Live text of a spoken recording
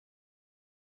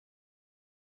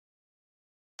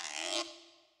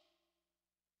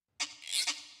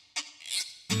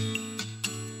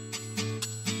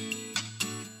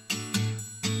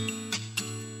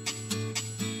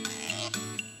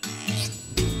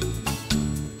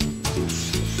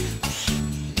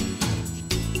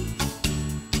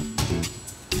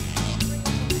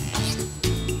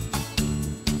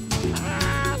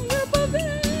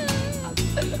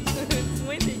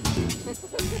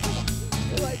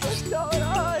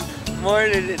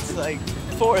morning. It's like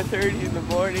 4:30 in the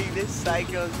morning. This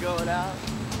psycho's going out.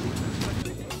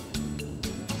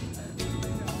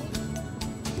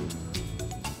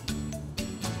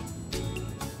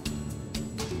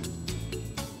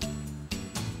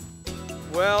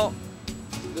 Well,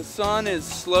 the sun is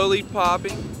slowly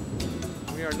popping.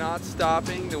 We are not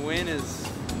stopping. The wind is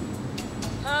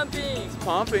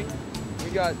pumping.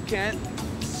 We got Kent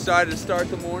decided to start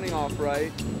the morning off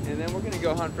right, and then we're gonna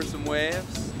go hunt for some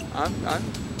waves. I'm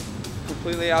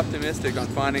completely optimistic on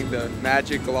finding the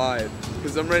magic glide,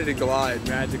 because I'm ready to glide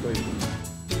magically.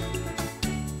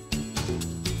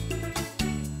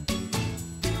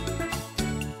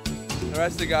 The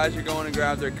rest of the guys are going to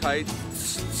grab their kites,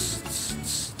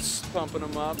 pumping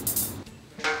them up.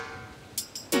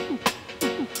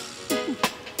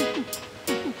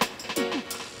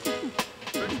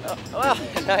 Well,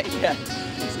 not yet.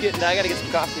 I gotta get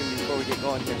some coffee before we get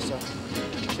going here, so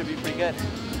should be pretty good.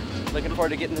 Looking forward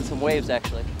to getting in some waves,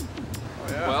 actually.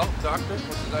 Oh yeah. Well, doctor,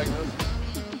 what's the diagnosis?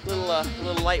 A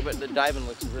little light, but the diving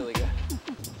looks really good.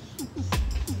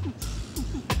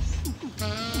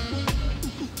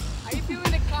 Are you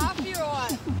feeling the coffee or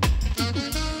what?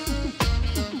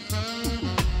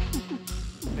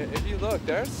 If you look,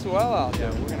 there's swell out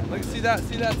there. We're gonna look. See that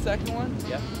second one?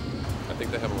 Yeah. I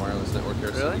think they have a wireless network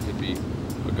here, so Really? we could be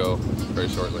a go very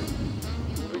shortly.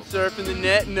 We'll be surfing the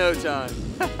net in no time.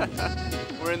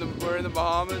 We're in the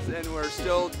Bahamas, and we're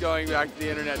still going back to the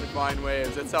internet to find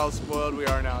waves. That's how spoiled we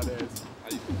are nowadays.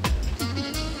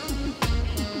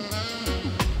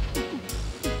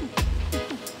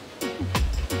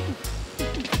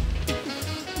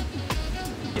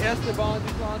 Esteban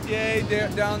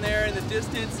Duplantier down there in the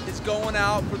distance is going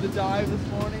out for the dive this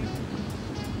morning.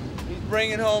 He's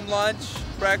bringing home lunch,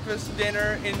 breakfast,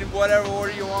 dinner, in whatever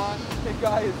order you want. The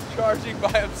guy is charging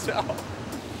by himself.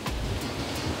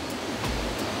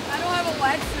 I don't have a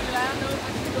wetsuit. I don't know if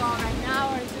I should go out right now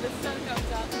or until the sun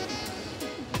comes up.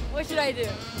 What should I do?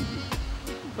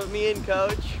 Put me in,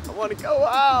 coach. I want to go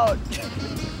out.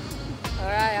 All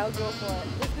right, I'll go for it.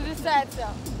 Let's do the sad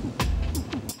stuff.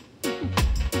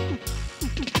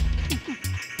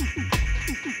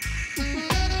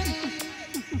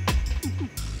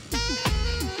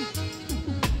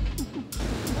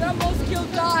 We almost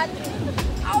killed Todd.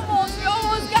 We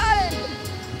almost got it.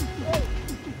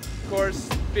 Of course,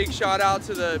 big shout out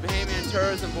to the Bahamian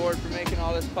Tourism Board for making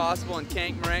all this possible, and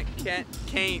Kent.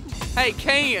 Hey,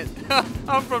 Kent!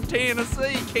 I'm from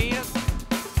Tennessee, Kent.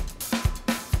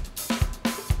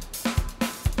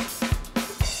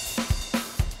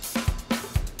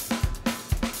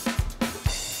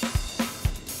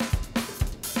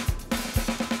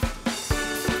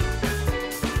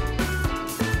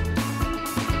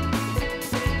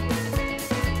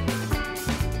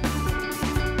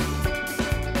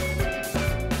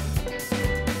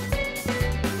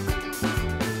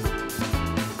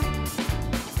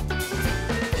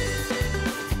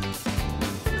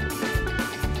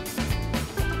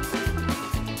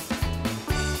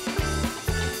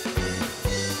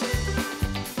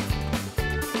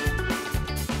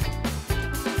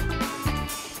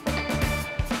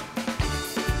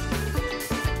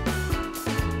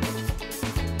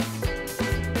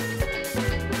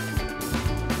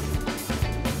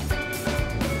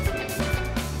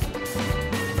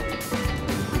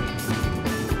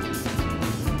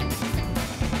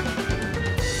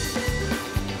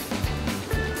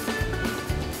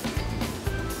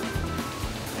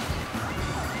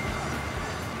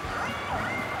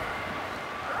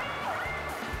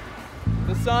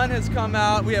 The sun has come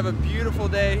out. We have a beautiful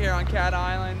day here on Cat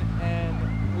Island,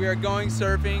 and we are going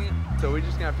surfing. So we're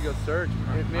just gonna have to go search.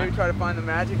 Maybe try to find the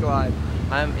magic glide.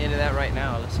 I'm into that right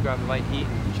now. Let's grab a light heat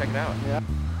and check it out. Yeah.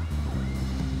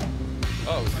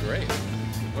 Oh, it was great.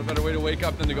 What better way to wake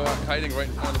up than to go out kiting right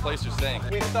in front of the place you're staying?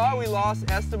 We thought we lost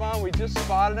Esteban. We just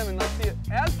spotted him, and let's see it.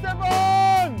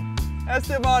 Esteban!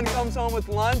 Esteban comes home with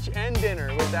lunch and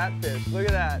dinner with that fish. Look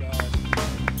at that.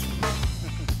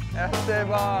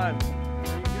 Esteban.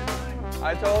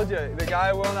 I told you, the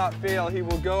guy will not fail. He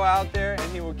will go out there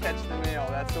and he will catch the meal.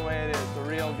 That's the way it is, the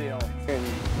real deal. And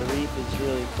the reef is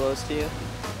really close to you.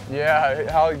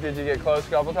 Yeah, how did you get close a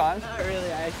couple times? Not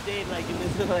really. I stayed like in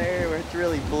this little area where it's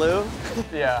really blue.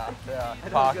 Yeah. I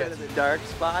don't go to the dark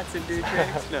spots and do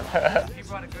tricks. No.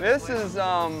 This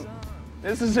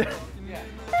is it.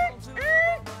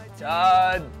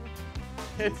 Todd,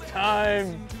 it's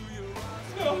time.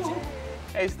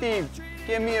 Hey Steve,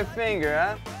 give me a finger,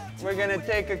 huh? We're gonna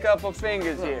take a couple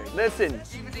fingers here. Listen.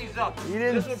 Even these up. You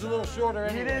didn't, this one's a little shorter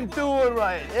anyway. You didn't do it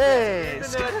right. Hey.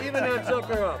 Even that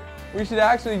sucker up. We should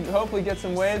actually hopefully get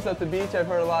some waves at the beach. I've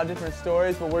heard a lot of different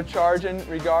stories, but we're charging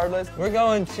regardless. We're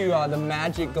going to the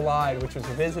Magic Glide, which was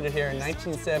visited here in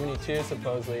 1972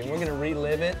 supposedly, and we're going to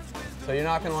relive it. So you're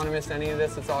not going to want to miss any of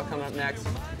this. It's all coming up next.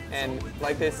 And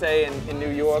like they say in New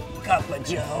York, Cup of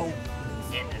Joe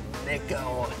in the liquor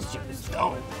horseshoes.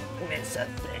 Don't miss a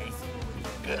thing.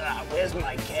 Where's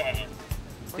my can?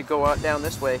 To go out down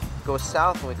this way, go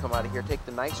south when we come out of here, take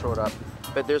the nice road up.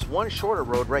 But there's one shorter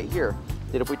road right here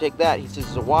that if we take that, he says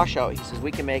it's a washout. He says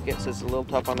we can make it. Says it's a little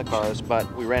tough on the cars,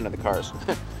 but we ran to the cars.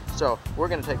 So we're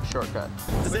gonna take a shortcut.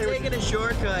 We're taking a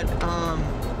shortcut.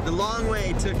 The long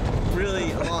way took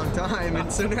really a long time,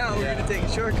 and so now we're gonna take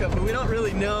a shortcut, but we don't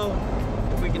really know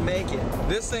if we can make it.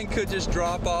 this thing could just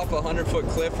drop off a 100-foot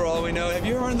cliff for all we know. Have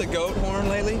you heard the goat horn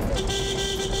lately?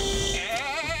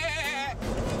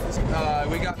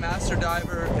 We got master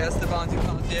diver Esteban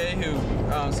Dupontier, who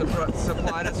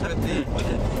supplied us with the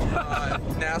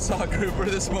Nassau grouper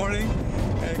this morning.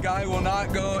 And the guy will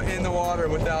not go in the water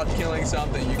without killing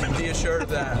something. You can be assured of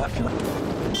that.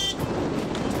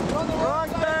 Wrong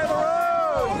side of the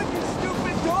road! You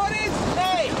stupid Tories!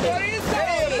 Hey! What are you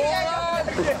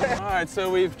saying? All right, so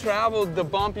we've traveled the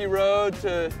bumpy road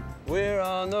to, we're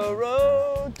on the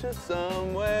road to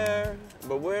somewhere,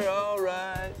 but we're all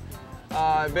right.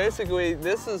 Basically,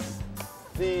 this is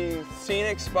the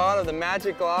scenic spot of the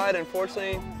Magic Glide.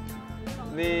 Unfortunately,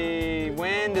 the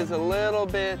wind is a little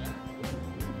bit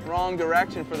wrong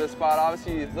direction for this spot.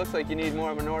 Obviously, it looks like you need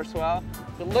more of a north swell.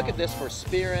 But look at this for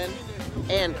spearing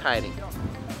and kiting.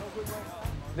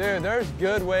 Dude, there's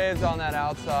good waves on that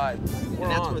outside. And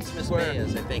that's what Smith's Bay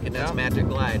is, I think, and that's Magic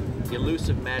Glide. The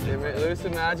elusive Magic Glide.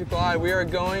 Elusive Magic Glide. We are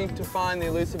going to find the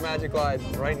elusive Magic Glide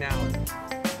right now.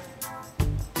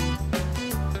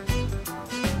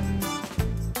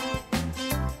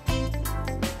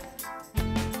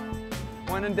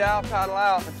 When in doubt, paddle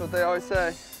out. That's what they always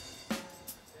say.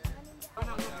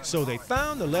 So they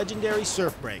found the legendary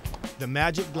surf break, the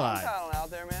Magic Glide.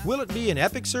 Out there, man. Will it be an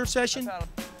epic surf session?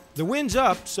 The wind's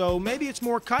up, so maybe it's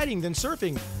more kiting than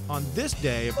surfing on this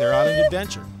day of their island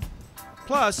adventure.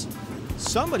 Plus,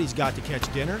 somebody's got to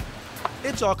catch dinner.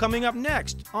 It's all coming up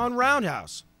next on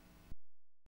Roundhouse.